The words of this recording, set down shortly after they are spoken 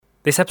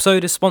This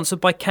episode is sponsored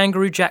by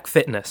Kangaroo Jack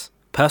Fitness,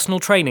 personal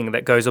training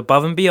that goes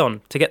above and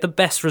beyond to get the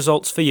best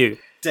results for you.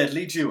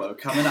 Deadly duo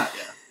coming at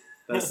you.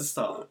 There's the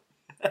start.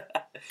 Count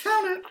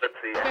it.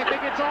 They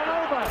think it's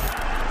all over.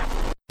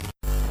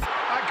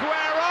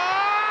 Aguero!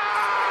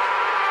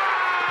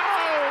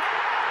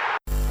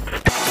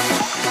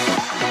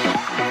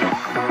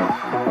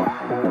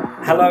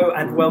 Hello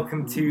and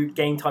welcome to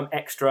Game Time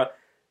Extra,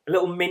 a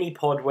little mini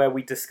pod where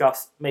we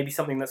discuss maybe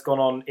something that's gone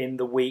on in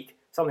the week,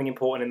 something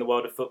important in the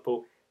world of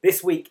football.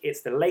 This week,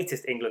 it's the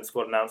latest England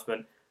squad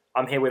announcement.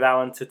 I'm here with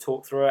Alan to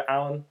talk through it.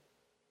 Alan,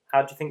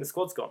 how do you think the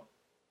squad's gone?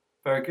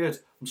 Very good.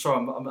 I'm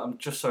sorry, I'm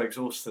just so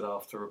exhausted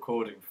after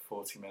recording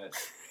for 40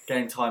 minutes.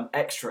 Game time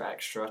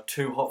extra,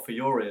 too hot for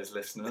your ears,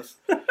 listeners.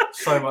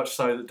 So much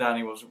so that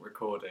Danny wasn't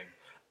recording.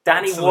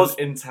 Excellent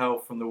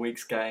intel from the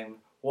week's game,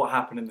 what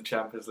happened in the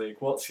Champions League,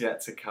 what's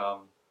yet to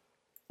come.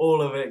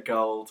 All of it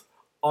gold.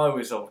 I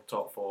was on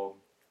top form.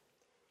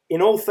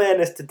 In all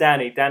fairness to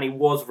Danny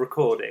was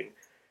recording,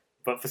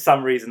 but for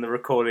some reason the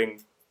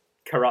recording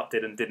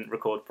corrupted and didn't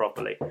record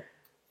properly.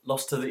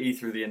 Lost to the E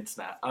through the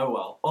internet. Oh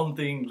well. On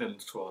the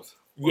England squad.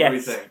 What do we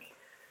think?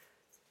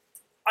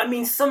 I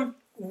mean, some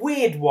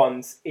weird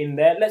ones in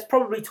there. Let's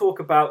probably talk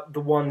about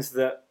the ones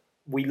that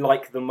we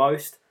like the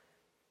most.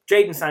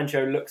 Jadon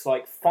Sancho looks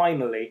like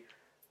finally,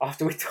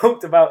 after we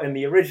talked about in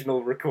the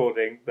original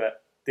recording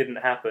that didn't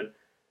happen,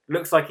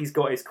 looks like he's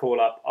got his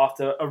call up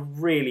after a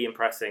really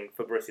impressing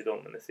for Borussia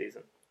Dortmund this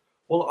season.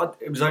 Well,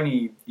 it was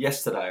only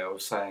yesterday I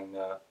was saying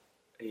that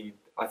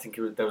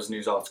there was a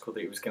news article that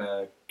he was going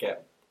to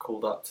get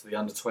called up to the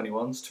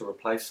under-21s to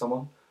replace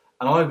someone.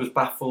 And I was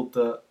baffled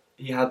that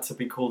he had to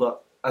be called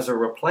up as a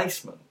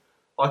replacement.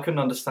 I couldn't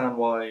understand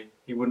why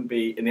he wouldn't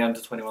be in the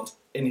under-21s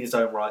in his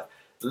own right,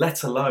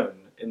 let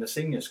alone in the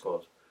senior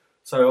squad.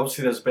 So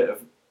obviously there's a bit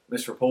of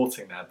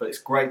misreporting there, but it's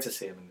great to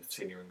see him in the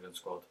senior England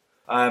squad.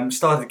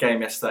 Started the game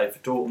yesterday for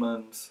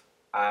Dortmund,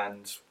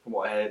 and from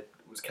what I heard,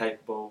 was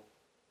capable.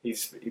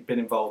 He's been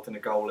involved in a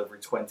goal every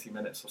 20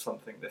 minutes or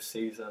something this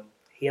season.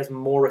 He has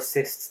more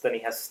assists than he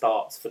has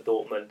starts for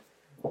Dortmund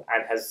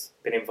and has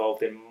been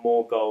involved in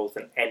more goals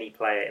than any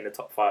player in the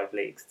top 5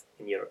 leagues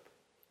in Europe.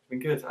 It's been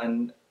good,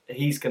 and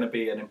he's going to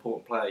be an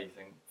important player, you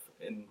think,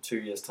 in 2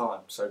 years'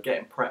 time. So get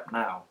him prepped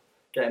now.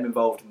 Get him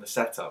involved in the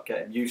setup.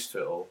 Get him used to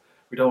it all.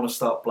 We don't want to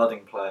start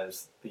blooding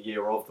players the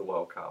year of the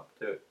World Cup.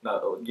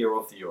 Year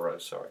of the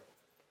Euros, sorry.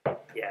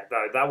 Yeah,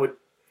 no, that would...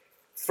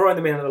 Throwing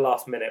them in at the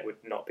last minute would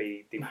not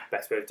be the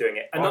best way of doing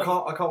it. And I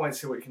can't wait to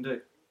see what he can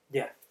do.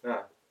 Yeah.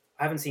 I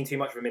haven't seen too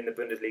much of him in the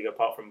Bundesliga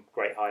apart from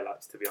great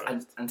highlights, to be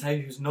honest. And tell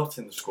you who's not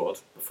in the squad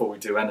before we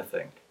do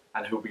anything,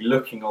 and who'll be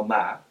looking on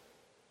that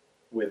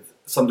with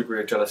some degree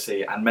of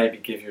jealousy and maybe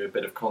give you a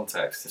bit of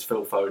context, is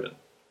Phil Foden.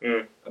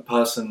 A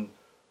person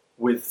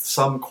with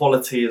some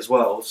quality as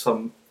well,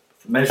 some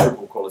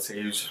measurable quality,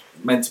 who's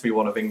meant to be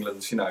one of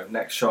England's,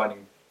 next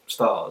shining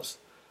stars,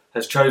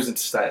 has chosen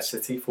to stay at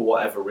City for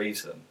whatever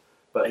reason.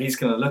 But he's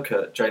going to look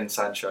at Jadon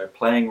Sancho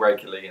playing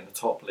regularly in the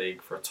top league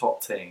for a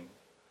top team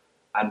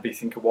and be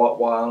thinking,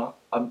 why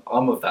I'm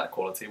of that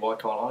quality, why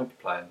can't I be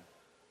playing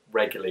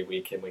regularly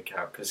week in, week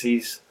out? Because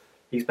he's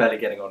barely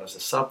getting on as a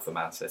sub for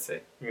Man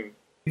City.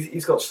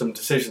 He's got some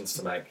decisions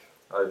to make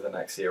over the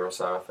next year or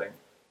so, I think,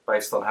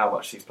 based on how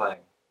much he's playing.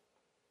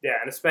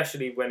 Yeah, and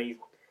especially when he's,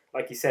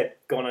 like you said,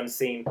 gone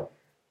unseen,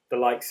 the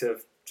likes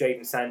of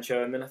Jadon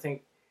Sancho, and then I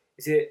think,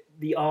 is it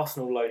the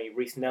Arsenal loanee,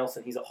 Reiss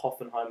Nelson? He's at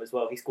Hoffenheim as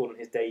well. He scored on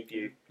his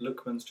debut.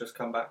 Lookman's just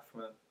come back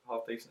from a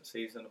half-decent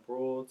season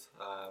abroad.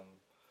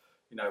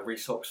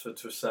 Reece Oxford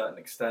to a certain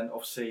extent.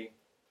 Obviously,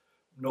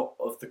 not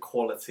of the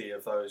quality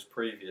of those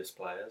previous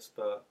players,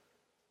 but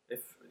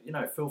if,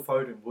 Phil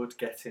Foden would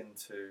get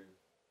into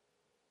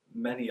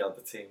many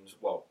other teams,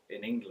 well,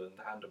 in England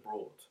and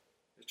abroad.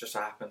 It just so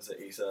happens that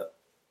he's a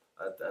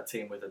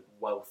team with a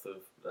wealth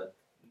of, a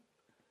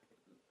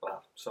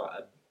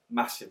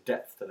massive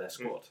depth to their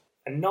squad.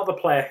 Another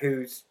player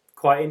who's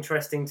quite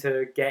interesting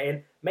to get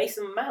in,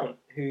 Mason Mount,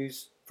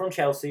 who's from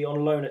Chelsea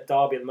on loan at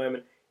Derby at the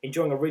moment,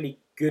 enjoying a really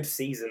good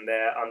season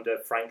there under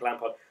Frank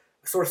Lampard.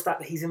 I saw a stat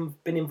that he's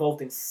been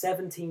involved in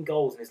 17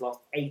 goals in his last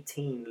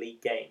 18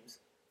 league games.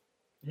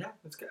 Yeah,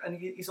 it's good. And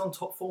he's on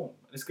top form.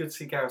 It's good to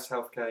see Gareth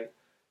Southgate.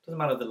 Doesn't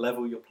matter the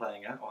level you're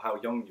playing at or how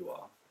young you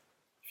are.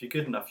 If you're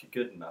good enough, you're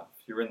good enough.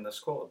 You're in the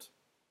squad.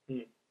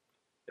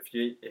 If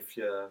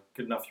you're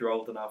good enough, you're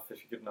old enough. If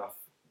you're good enough,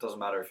 it doesn't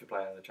matter if you're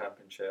playing in the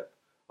Championship.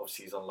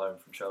 Obviously, he's on loan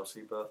from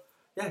Chelsea, but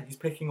yeah, he's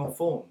picking on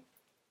form.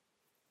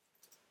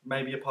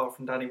 Maybe apart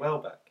from Danny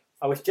Welbeck.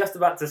 I was just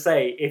about to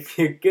say, if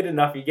you're good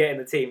enough, you get in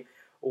the team.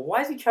 Why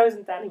has he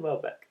chosen Danny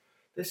Welbeck?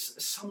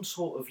 There's some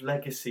sort of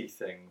legacy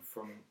thing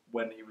from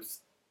when he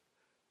was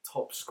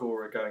top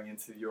scorer going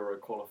into the Euro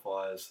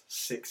qualifiers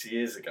 6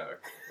 years ago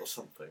or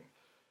something.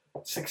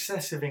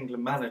 Successive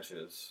England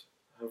managers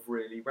have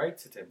really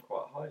rated him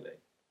quite highly.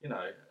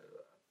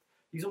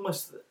 He's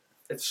almost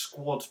a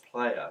squad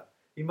player.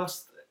 It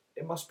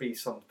must be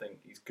something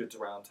he's good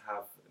around to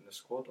have in the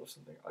squad or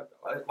something.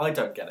 I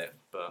don't get it,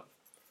 but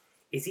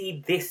is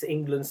he this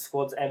England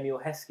squad's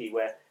Emil Heskey,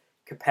 where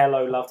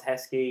Capello loved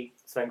Heskey.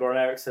 Sven-Goran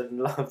Eriksson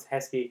loved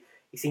Heskey.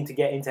 He seemed to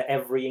get into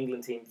every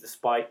England team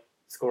despite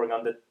scoring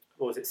under,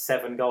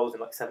 7 goals in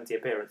like 70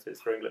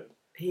 appearances for England.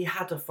 He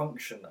had a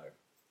function though,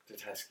 did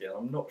Heskey, and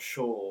I'm not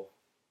sure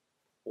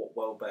what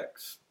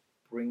Welbeck's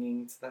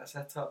bringing to that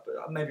setup.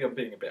 But maybe I'm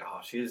being a bit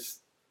harsh. He is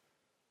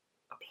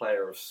a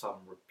player of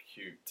some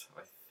repute,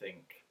 I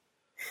think.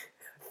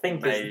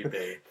 Maybe.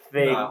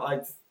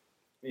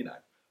 No,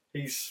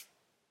 he's.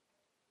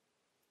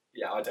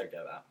 Yeah, I don't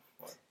get that.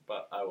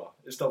 But oh well,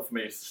 it's not for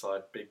me to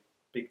decide.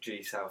 Big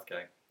G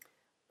Southgate.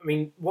 I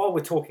mean, while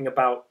we're talking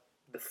about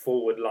the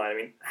forward line, I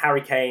mean,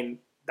 Harry Kane,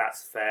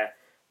 that's fair.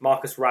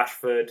 Marcus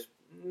Rashford,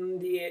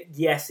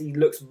 yes, he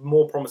looks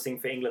more promising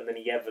for England than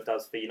he ever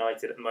does for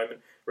United at the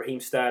moment. Raheem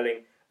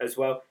Sterling as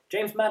well.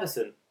 James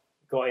Maddison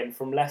got in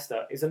from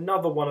Leicester, is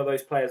another one of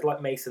those players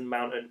like Mason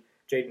Mount and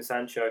Jadon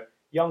Sancho.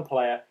 Young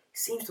player,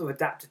 seems to have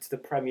adapted to the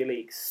Premier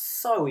League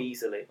so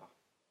easily.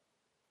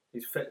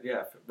 He's fit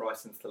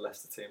right into the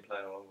Leicester team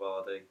playing along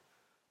Vardy.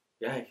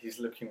 Yeah, he's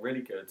looking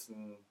really good,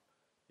 and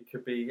he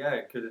could be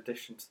a good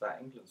addition to that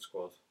England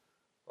squad.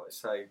 Like I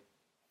say,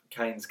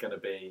 Kane's going to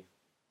be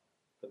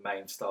the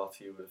main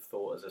starter you would have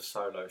thought as a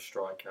solo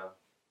striker,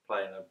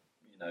 playing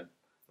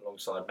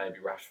alongside maybe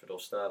Rashford or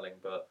Sterling,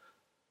 but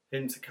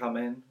him to come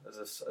in as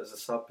a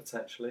sub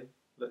potentially,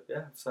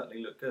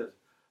 certainly look good,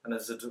 and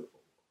as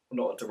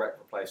not a direct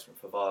replacement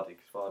for Vardy,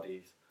 because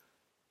Vardy's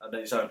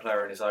his own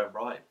player in his own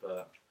right,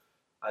 but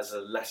as a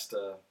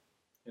Leicester,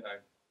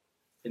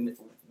 in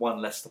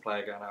one Leicester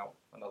player going out,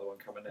 another one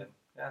coming in,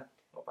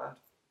 not bad.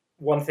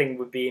 One thing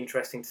would be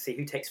interesting to see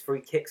who takes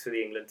free kicks for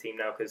the England team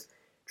now, because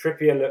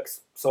Trippier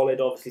looks solid,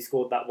 obviously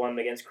scored that one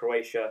against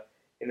Croatia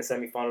in the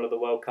semi-final of the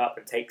World Cup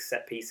and takes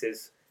set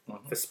pieces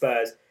for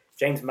Spurs.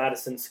 James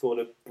Maddison scored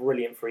a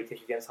brilliant free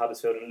kick against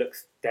Huddersfield and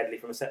looks deadly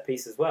from a set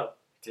piece as well.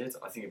 He did.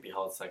 I think it'd be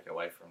hard to take it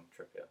away from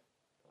Trippier.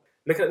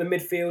 Looking at the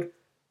midfield,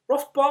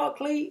 Ross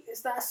Barkley,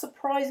 is that a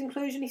surprise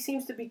inclusion? He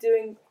seems to be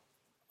doing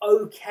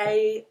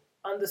okay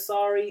under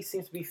Sarri. He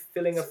seems to be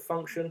filling a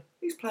function.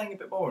 He's playing a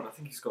bit more, and I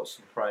think he's got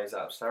some praise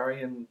out of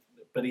Sarri,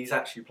 but he's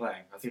actually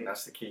playing. I think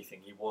that's the key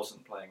thing. He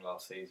wasn't playing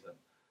last season.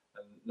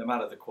 And no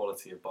matter the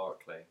quality of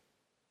Barkley,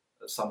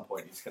 at some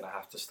point he's going to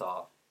have to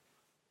start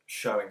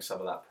showing some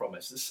of that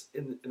promise. It's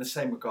in the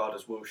same regard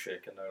as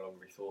Wilshere can no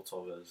longer be thought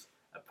of as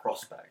a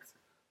prospect.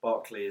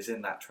 Barkley is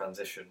in that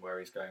transition where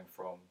he's going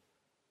from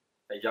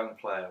a young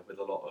player with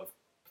a lot of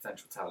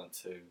potential talent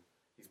to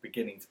he's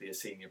beginning to be a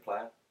senior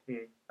player.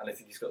 And I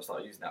think he's got to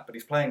start using that. But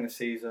he's playing this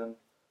season.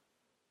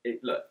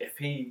 If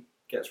he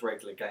gets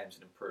regular games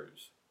and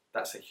improves,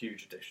 that's a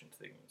huge addition to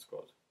the England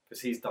squad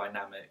because he's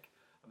dynamic.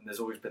 I mean, there's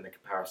always been the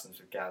comparisons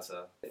with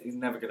Gaza. He's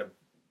never going to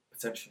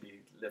potentially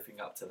be living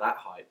up to that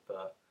height,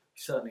 but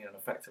he's certainly an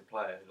effective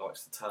player who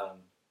likes to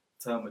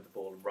turn with the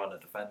ball and run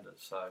at defenders.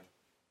 So,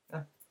 be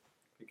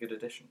a good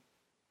addition.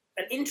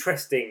 An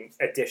interesting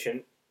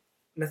addition,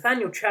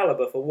 Nathaniel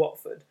Chalobah for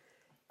Watford.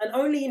 And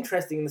only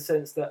interesting in the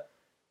sense that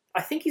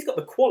I think he's got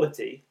the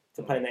quality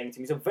to play in the England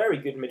team. He's a very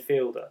good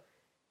midfielder.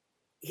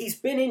 He's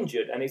been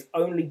injured and he's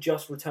only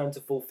just returned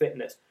to full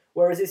fitness,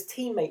 whereas his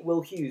teammate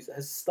Will Hughes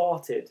has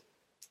started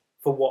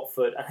for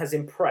Watford and has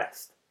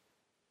impressed.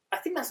 I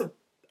think that's an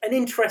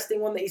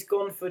interesting one that he's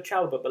gone for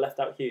Chalobah but left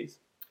out Hughes.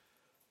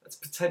 That's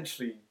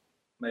potentially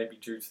maybe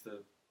due to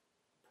the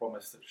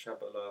promise that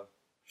Shabalala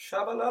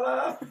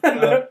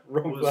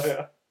wrong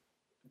player.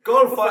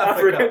 Gone for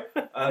Africa.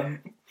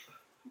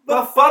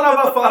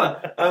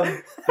 Bafana.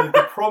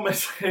 The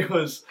promise he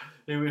was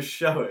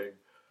showing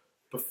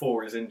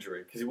before his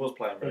injury, because he was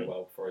playing very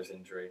well before his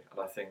injury, and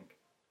I think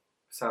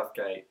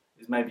Southgate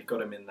has maybe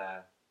got him in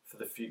there for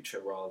the future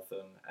rather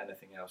than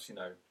anything else,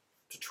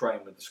 to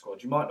train with the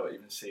squad. You might not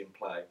even see him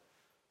play,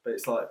 but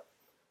it's like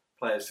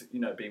players,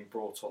 being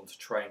brought on to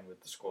train with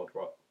the squad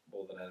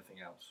more than anything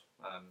else,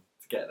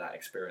 to get that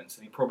experience.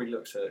 And he probably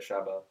looks at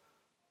Chalobah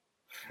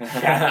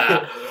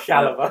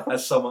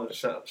as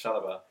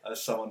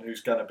someone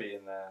who's going to be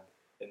in there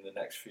in the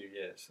next few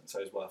years, and so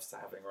he's worth to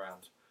having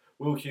around.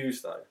 Will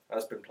Hughes, though,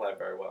 has been playing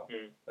very well.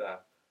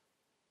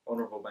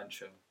 Honourable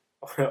mention.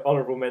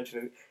 Honourable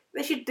mention.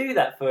 They should do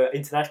that for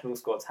international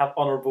squads. Have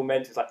honourable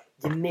mentions. Like,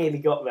 you nearly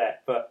got there.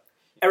 But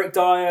Eric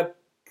Dyer,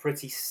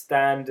 pretty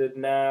standard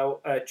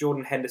now.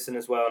 Jordan Henderson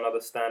as well,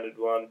 another standard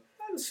one.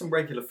 There's some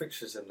regular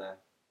fixtures in there.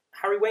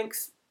 Harry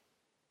Winks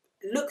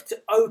looked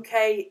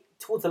okay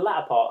towards the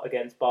latter part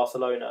against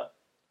Barcelona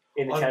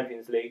in the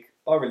Champions League.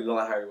 I really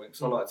like Harry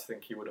Winks. I like to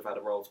think he would have had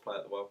a role to play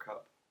at the World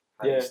Cup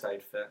had he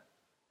stayed fit.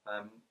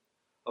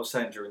 I was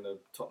saying during the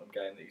Tottenham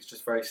game that he's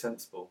just very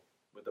sensible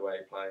with the way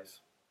he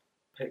plays.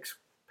 Picks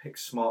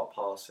smart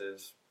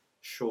passes,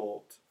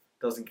 short,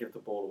 doesn't give the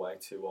ball away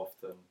too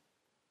often.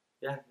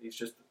 Yeah, he's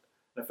just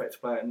an effective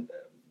player. And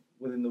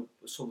within the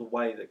sort of the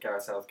way that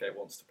Gareth Southgate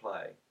wants to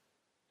play,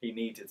 he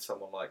needed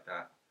someone like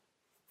that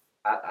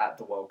at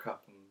the World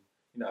Cup. And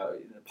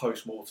in the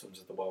post-mortems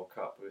of the World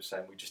Cup, we were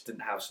saying we just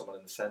didn't have someone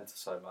in the centre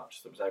so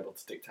much that was able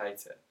to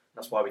dictate it.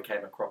 That's why we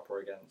came a cropper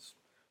against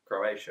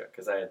Croatia,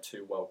 because they had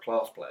two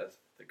world-class players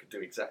that could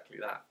do exactly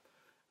that.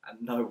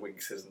 and no,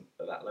 Winks isn't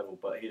at that level,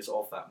 but he is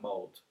of that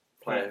mould.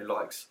 Player who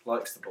likes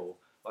the ball,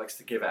 likes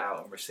to give it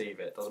out and receive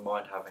it, doesn't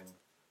mind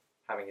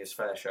having his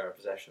fair share of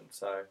possession.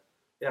 So,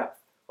 yeah,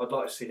 I'd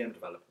like to see him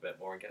develop a bit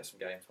more and get some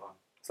game time.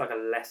 It's like a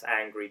less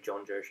angry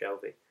John Joe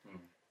Shelby.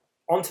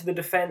 Onto the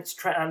defence,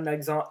 Trent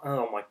Alexander...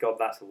 Oh my God,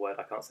 that's a word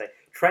I can't say.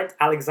 Trent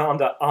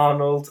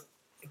Alexander-Arnold,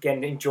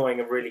 again, enjoying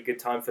a really good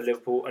time for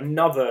Liverpool.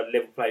 Another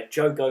Liverpool player,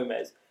 Joe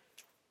Gomez.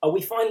 Are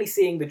we finally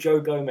seeing the Joe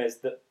Gomez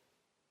that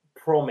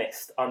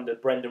promised under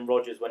Brendan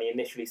Rodgers when he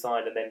initially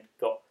signed and then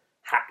got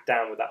hacked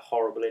down with that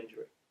horrible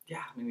injury? Yeah,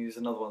 I mean, he's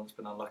another one that's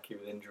been unlucky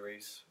with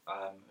injuries.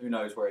 Who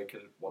knows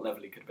what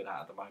level he could have been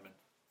at the moment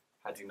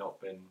had he not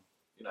been,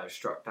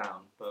 struck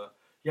down. But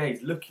yeah,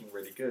 he's looking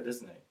really good,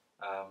 isn't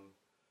he?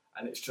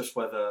 And it's just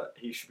whether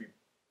he should be,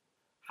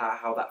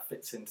 how that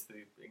fits into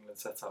the England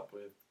setup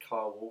with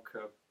Kyle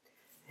Walker.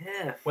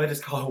 Yeah. Where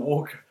does Kyle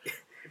Walker,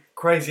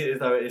 crazy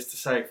though it is to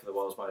say for the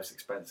world's most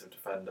expensive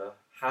defender,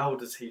 how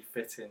does he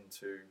fit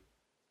into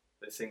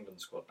this England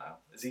squad now?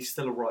 Is he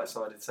still a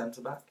right-sided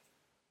centre-back?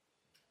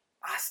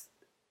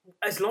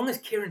 As long as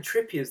Kieran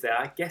Trippier's there,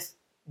 I guess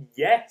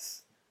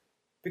yes.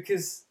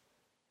 Because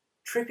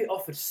Trippier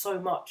offered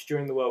so much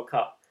during the World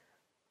Cup.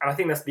 And I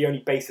think that's the only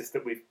basis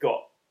that we've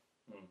got,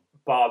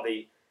 bar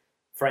the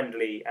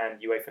friendly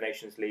and UEFA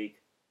Nations League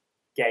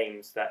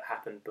games that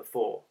happened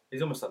before.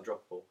 He's almost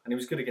undroppable. And he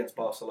was good against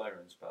Barcelona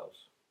in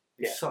spells.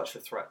 He's such a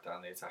threat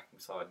down the attacking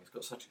side. He's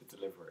got such a good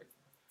delivery.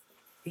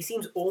 He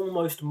seems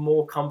almost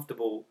more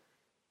comfortable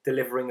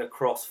delivering a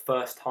cross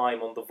first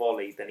time on the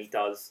volley than he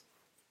does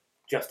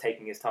just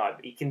taking his time.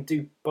 He can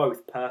do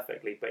both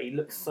perfectly, but he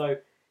looks so...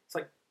 It's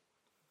like,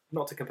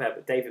 not to compare,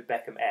 but David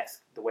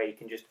Beckham-esque, the way he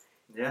can just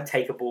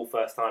take a ball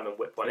first time and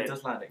whip one in. He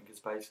does land it in good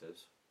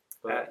spaces.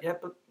 But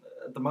but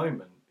at the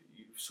moment,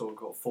 you've sort of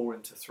got 4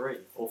 into 3,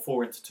 or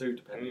 4 into 2,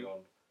 depending on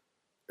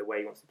the way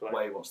he wants to play.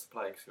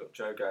 Because you've got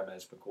Joe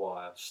Gomez,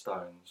 Maguire,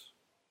 Stones,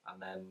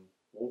 and then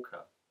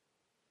Walker.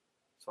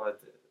 So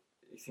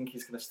you think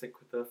he's going to stick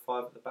with the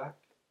 5 at the back?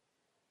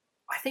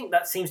 I think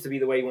that seems to be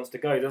the way he wants to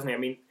go, doesn't he? I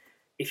mean,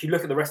 if you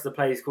look at the rest of the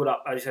players he's called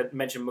up, I just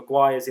mentioned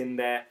Maguire's in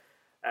there,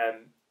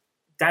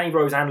 Danny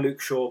Rose and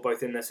Luke Shaw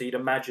both in there, so you'd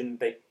imagine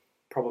they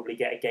probably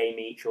get a game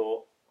each,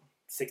 or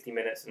 60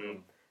 minutes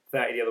and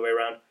 30 the other way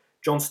around.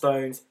 John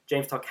Stones,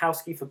 James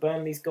Tarkowski for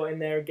Burnley's got in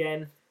there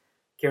again.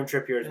 Kieran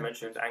Trippier, as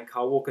mentioned, and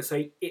Kyle Walker.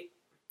 So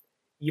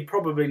you're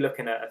probably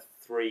looking at a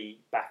 3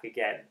 back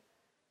again.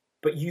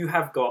 But you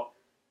have got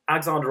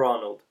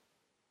Alexander-Arnold,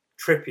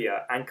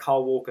 Trippier, and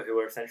Kyle Walker, who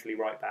are essentially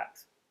right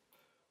backs.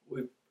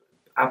 We're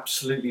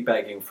absolutely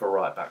begging for a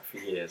right back for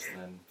years,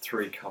 and then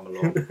 3 come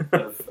along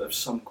of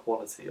some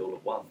quality all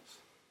at once.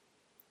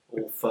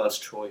 All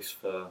first choice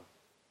for,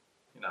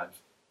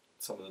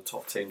 some of the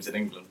top teams in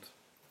England.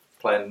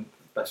 Playing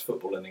best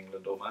football in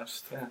England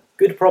almost, yeah.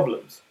 Good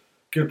problems.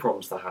 Good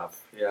problems to have,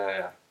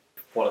 yeah.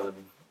 One of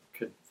them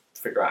could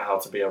figure out how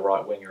to be a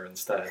right winger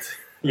instead.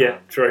 Yeah,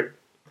 true.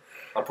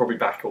 I'd probably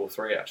back all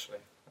 3, actually,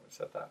 having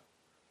said that.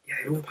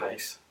 Yeah,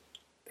 pace.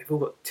 They've all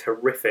got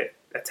terrific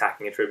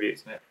attacking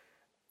attributes. Yeah.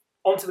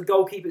 On to the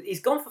goalkeepers. He's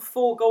gone for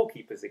 4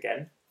 goalkeepers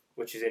again,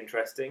 which is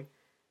interesting.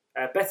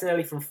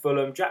 Bettinelli from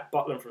Fulham, Jack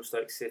Butland from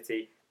Stoke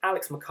City,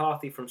 Alex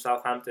McCarthy from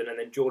Southampton, and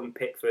then Jordan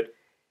Pickford.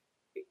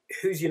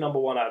 Who's your number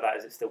 1 out of that?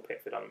 Is it still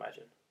Pickford, I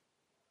imagine?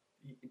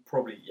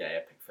 Probably,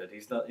 Pickford.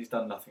 He's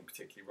done nothing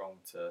particularly wrong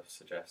to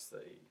suggest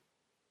that he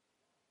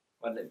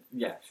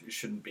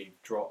shouldn't be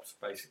dropped,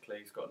 basically.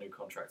 He's got a new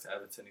contract at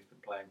Everton. He's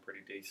been playing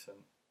pretty decent.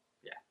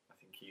 Yeah, I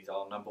think he's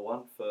our number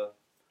 1 for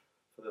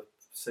the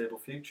foreseeable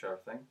future, I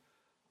think.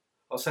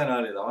 I was saying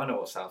earlier, though, I know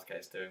what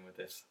Southgate's doing with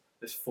this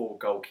 4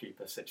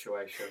 goalkeeper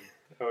situation.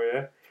 Oh,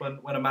 yeah?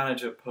 When a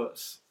manager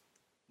puts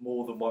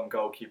more than 1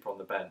 goalkeeper on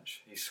the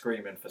bench, he's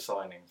screaming for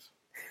signings.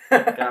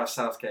 Gareth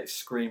Southgate's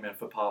screaming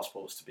for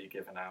passports to be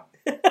given out.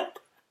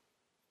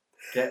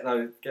 Get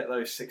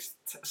those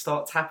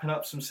start tapping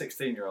up some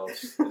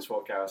 16-year-olds is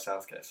what Gareth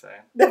Southgate's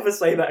saying. Never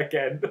say that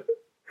again.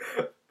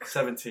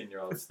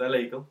 17-year-olds, they're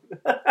legal.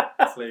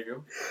 It's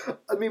legal.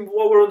 I mean,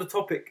 while we're on the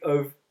topic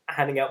of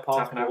handing out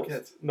passports, tapping out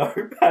kids. No,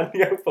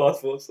 handing out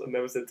passports. I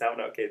never said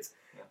tapping out kids.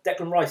 Yeah.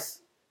 Declan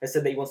Rice has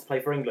said that he wants to play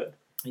for England.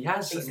 He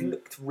has. He's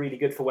looked really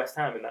good for West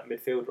Ham in that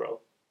midfield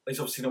role. He's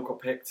obviously not got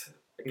picked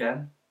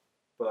again,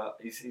 but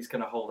he's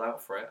going to hold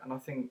out for it. And I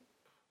think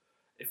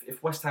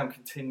if West Ham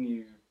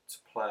continue to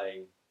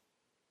play,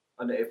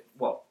 and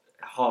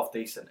half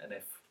decent, and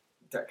if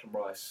Declan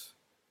Rice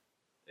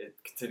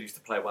continues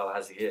to play well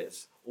as he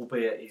is,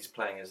 albeit he's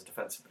playing as a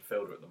defensive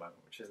midfielder at the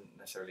moment, which isn't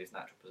necessarily his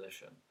natural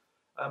position,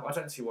 I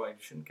don't see why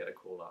he shouldn't get a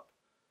call up.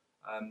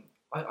 I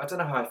don't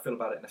know how I feel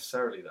about it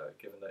necessarily, though,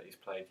 given that he's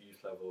played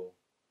youth level,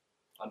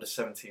 under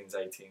 17s,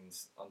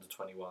 18s, under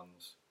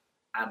 21s,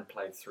 and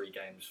played 3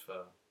 games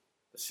for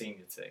the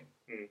senior team,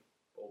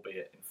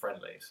 albeit in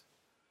friendlies,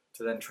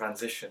 to then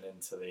transition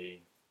into the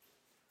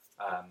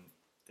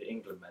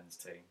England men's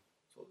team,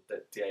 sort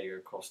of Diego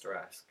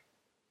Costa-esque.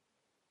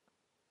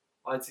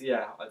 I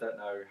don't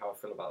know how I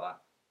feel about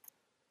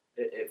that.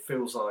 It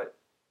feels like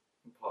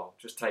well,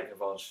 just taking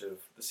advantage of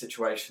the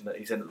situation that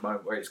he's in at the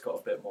moment, where he's got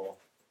a bit more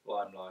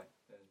limelight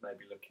and is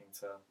maybe looking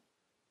to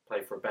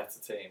play for a better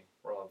team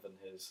rather than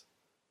his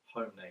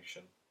home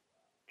nation.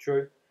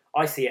 True.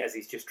 I see it as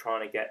he's just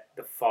trying to get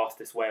the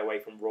fastest way away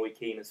from Roy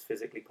Keane as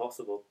physically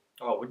possible.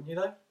 Oh, wouldn't you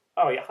though?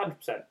 Oh yeah, 100%.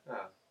 Yeah.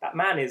 That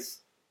man is.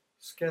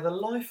 Scare the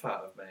life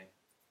out of me.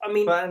 I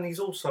mean, and he's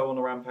also on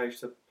a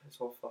rampage to piss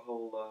off the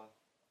whole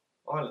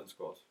Ireland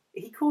squad.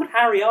 he called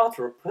Harry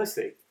Arter a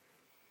pussy.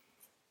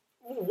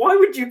 Why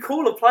would you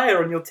call a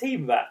player on your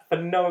team that for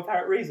no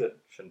apparent reason?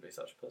 Shouldn't be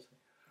such a pussy.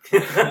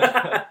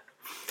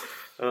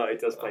 Oh, he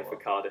does play for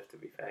Cardiff, to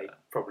be fair.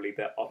 Probably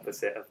the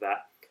opposite of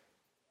that.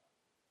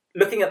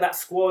 Looking at that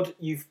squad,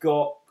 you've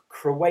got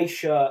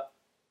Croatia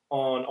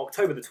on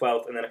October the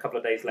 12th, and then a couple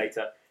of days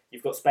later,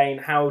 you've got Spain.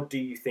 How do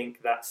you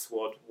think that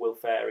squad will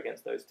fare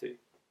against those two?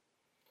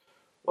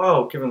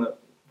 Well, given that,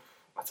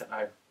 I don't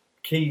know,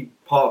 key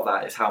part of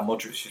that is how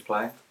Modric is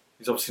playing.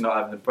 He's obviously not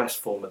having the best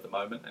form at the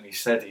moment, and he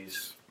says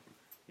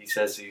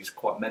he's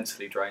quite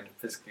mentally drained and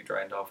physically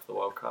drained after the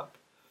World Cup.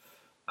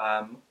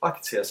 I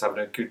could see us having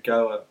a good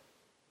go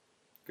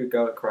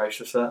at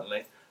Croatia,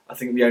 certainly. I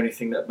think the only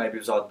thing that maybe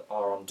was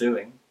our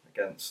undoing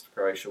against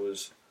Croatia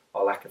was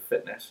our lack of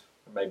fitness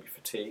and maybe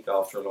fatigue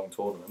after a long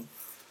tournament.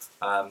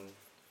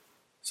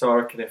 So I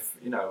reckon if,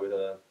 with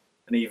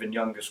an even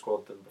younger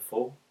squad than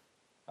before,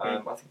 I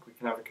think we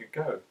can have a good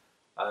go.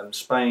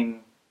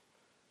 Spain,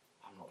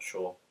 I'm not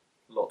sure.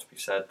 A lot to be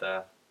said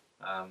there.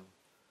 I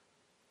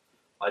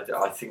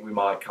think we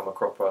might not come a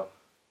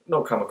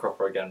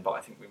cropper again, but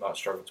I think we might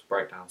struggle to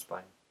break down Spain.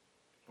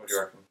 What do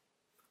you reckon?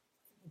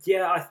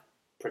 Yeah, I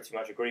pretty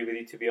much agree with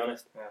you, to be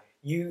honest.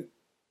 Yeah.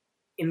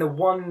 In the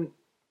one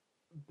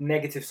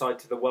negative side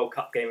to the World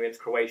Cup game against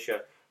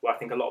Croatia, where I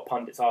think a lot of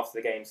pundits after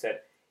the game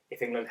said,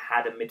 if England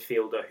had a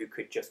midfielder who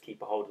could just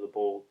keep a hold of the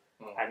ball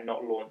and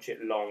not launch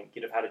it long,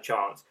 you'd have had a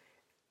chance.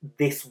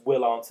 This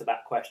will answer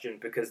that question,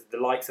 because the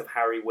likes of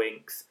Harry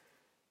Winks,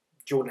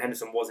 Jordan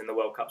Henderson was in the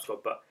World Cup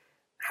squad, but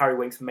Harry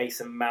Winks,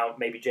 Mason Mount,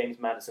 maybe James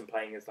Maddison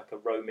playing as like a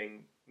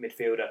roaming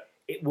midfielder.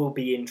 It will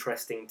be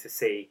interesting to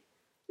see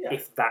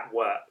if that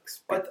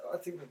works. I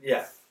think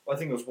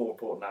what's more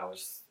important now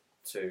is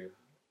to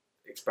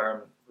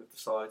experiment with the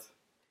side.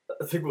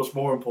 I think what's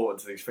more important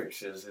to these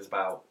fixtures is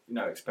about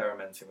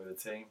experimenting with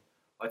the team.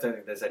 I don't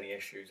think there's any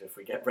issues if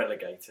we get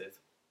relegated,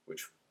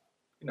 which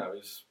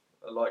is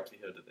a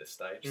likelihood at this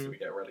stage that we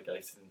get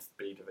relegated into the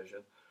B division.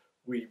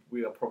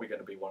 We are probably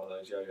going to be one of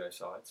those yo-yo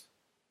sides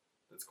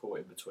that's caught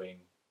in between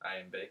A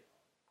and B,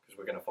 because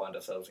we're going to find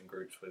ourselves in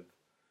groups with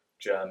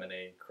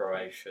Germany,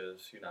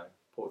 Croatia's,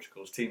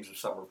 Portugal's, teams of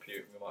some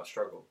repute, and we might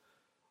struggle.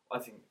 I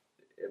think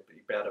it'd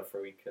be better if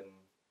we can,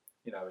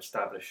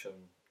 establish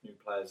some new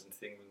players into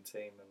the England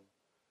team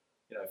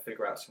and,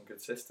 figure out some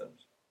good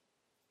systems.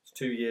 It's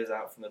 2 years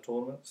out from the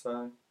tournament,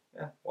 so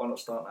why not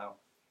start now?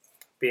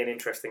 Be an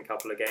interesting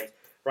couple of games.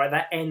 Right,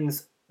 that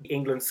ends the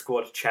England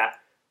squad chat.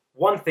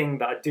 One thing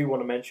that I do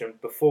want to mention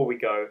before we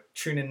go...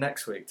 Tune in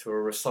next week to a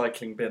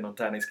recycling bin on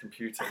Danny's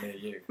computer near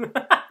you.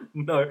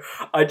 No,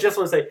 I just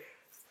want to say,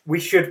 we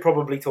should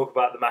probably talk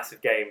about the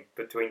massive game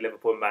between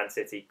Liverpool and Man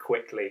City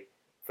quickly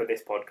for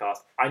this podcast.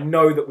 I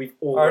know that we've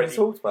already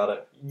talked about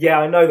it. Yeah,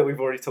 I know that we've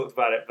already talked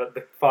about it, but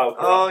the file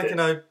corrupted.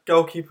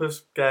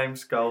 Goalkeepers,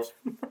 games, goals.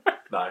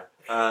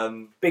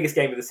 No. Biggest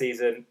game of the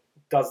season.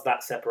 Does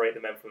that separate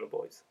the men from the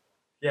boys?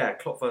 Yeah,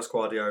 Klopp versus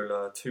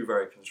Guardiola, two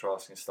very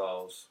contrasting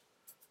styles.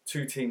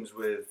 Two teams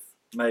with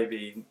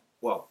maybe,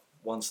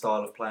 one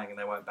style of playing, and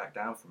they won't back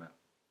down from it.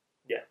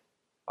 Yeah.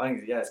 I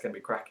think, it's going to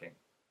be cracking.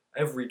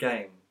 Every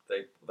game,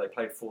 they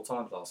played 4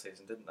 times last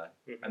season, didn't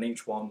they? Mm-hmm. And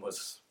each one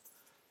was,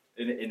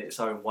 in its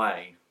own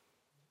way,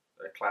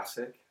 a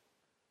classic.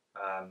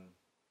 I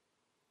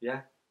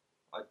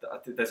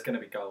think there's going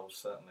to be goals,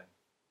 certainly.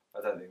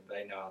 I don't think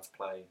they know how to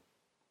play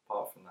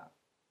apart from that.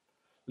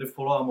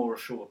 Liverpool are more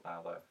assured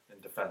now, though, in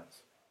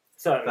defence.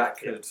 So that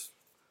could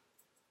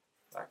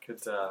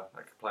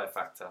play a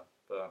factor.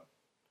 But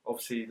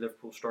obviously,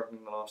 Liverpool struggling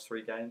in the last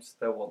 3 games.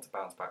 They'll want to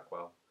bounce back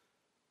well.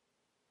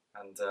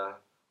 And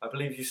I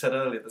believe you said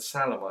earlier that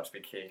Salah might be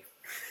key.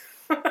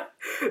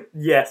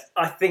 Yes,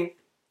 I think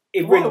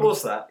it What really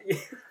was that?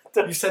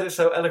 You said it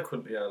so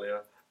eloquently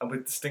earlier and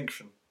with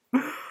distinction.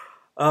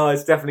 Oh,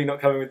 it's definitely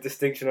not coming with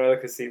distinction or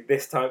eloquency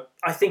this time.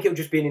 I think it would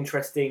just be an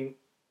interesting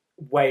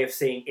way of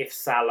seeing if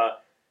Salah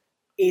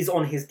is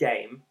on his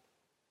game.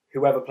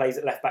 Whoever plays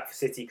at left back for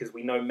City, because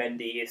we know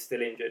Mendy is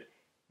still injured,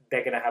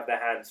 they're going to have their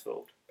hands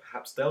full.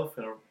 Perhaps Delph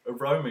in a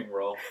roaming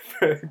role.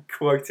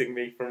 Quoting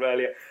me from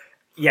earlier.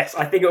 Yes,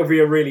 I think it will be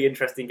a really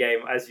interesting game.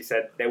 As you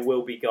said, there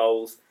will be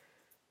goals.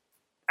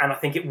 And I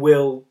think it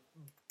will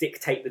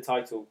dictate the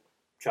title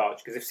charge,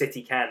 because if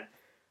City can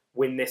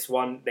win this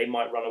one, they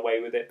might run away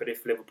with it. But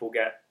if Liverpool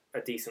get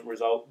a decent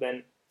result,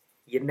 then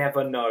you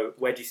never know.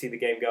 Where do you see the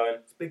game going?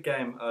 It's a big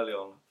game early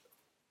on.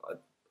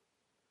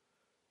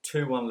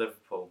 2-1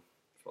 Liverpool,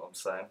 that's what I'm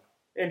saying.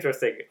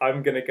 Interesting.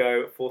 I'm going to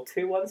go for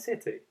 2-1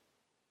 City.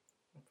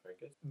 Very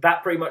good.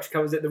 That pretty much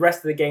covers it. The rest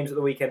of the games at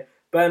the weekend,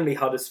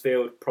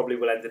 Burnley-Huddersfield probably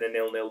will end in a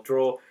 0-0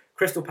 draw.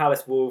 Crystal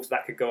Palace Wolves,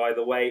 that could go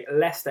either way.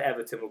 Leicester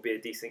Everton will be a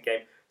decent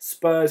game.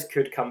 Spurs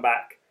could come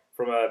back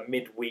from a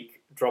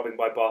midweek drubbing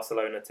by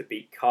Barcelona to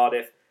beat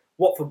Cardiff.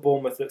 Watford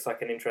Bournemouth looks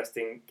like an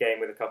interesting game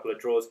with a couple of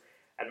draws.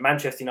 And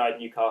Manchester United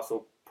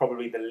Newcastle,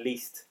 probably the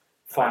least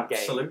fun game.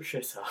 Absolute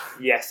shitter.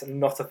 Yes,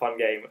 not a fun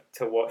game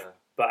to watch. Yeah.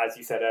 But as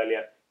you said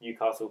earlier,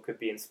 Newcastle could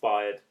be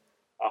inspired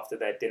after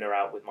their dinner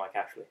out with Mike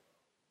Ashley.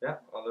 Yeah,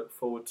 I look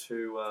forward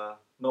to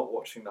not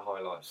watching the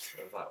highlights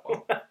of that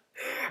one.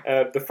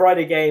 The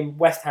Friday game,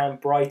 West Ham,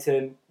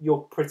 Brighton. You're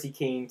pretty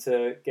keen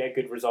to get a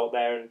good result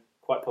there and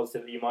quite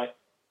positive that you might.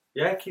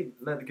 Yeah,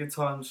 let the good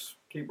times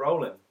keep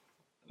rolling.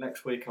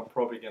 Next week I'm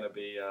probably going to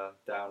be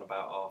down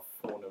about our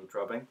 4-0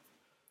 drubbing.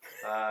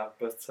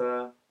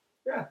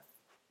 Yeah,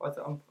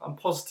 I'm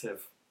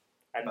positive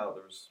about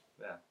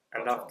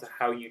And after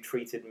how you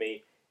treated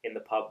me in the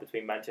pub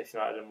between Manchester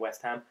United and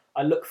West Ham,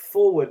 I look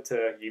forward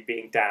to you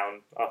being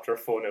down after a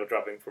 4-0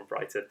 drubbing from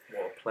Brighton.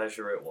 What a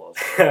pleasure it was.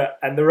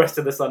 And the rest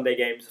of the Sunday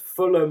games,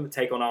 Fulham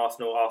take on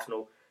Arsenal.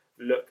 Arsenal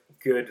look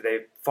good.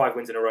 They've 5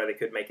 wins in a row. They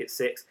could make it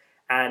 6.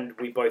 And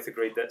we both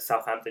agreed that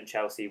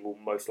Southampton-Chelsea will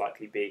most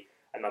likely be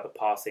another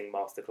passing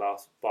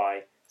masterclass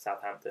by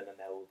Southampton, and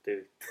they will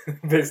do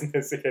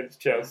business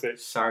against Chelsea.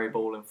 Sarri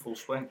ball in full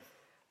swing.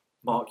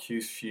 Mark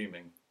Hughes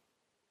fuming.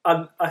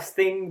 A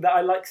thing that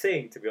I like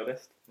seeing, to be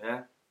honest.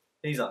 Yeah,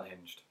 he's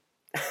unhinged.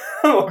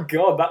 Oh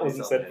God, that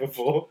wasn't He's said unhinged.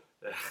 before.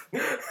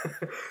 Yeah.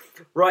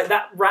 Right,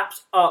 that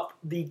wraps up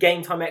the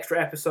Game Time Extra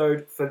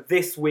episode for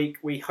this week.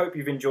 We hope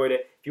you've enjoyed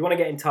it. If you want to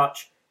get in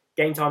touch,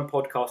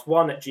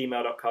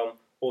 gametimepodcast1@gmail.com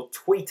or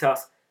tweet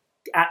us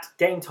at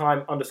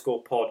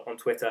gametime_pod on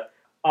Twitter.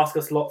 Ask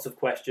us lots of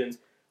questions.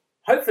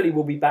 Hopefully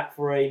we'll be back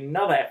for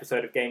another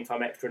episode of Game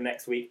Time Extra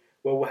next week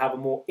where we'll have a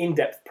more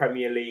in-depth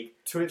Premier League.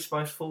 To its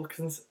most full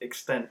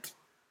extent.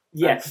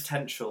 Yes. And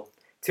potential.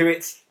 To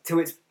its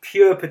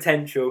pure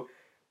potential.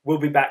 We'll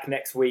be back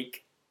next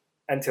week.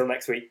 Until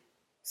next week.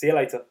 See you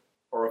later.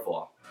 Au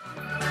revoir.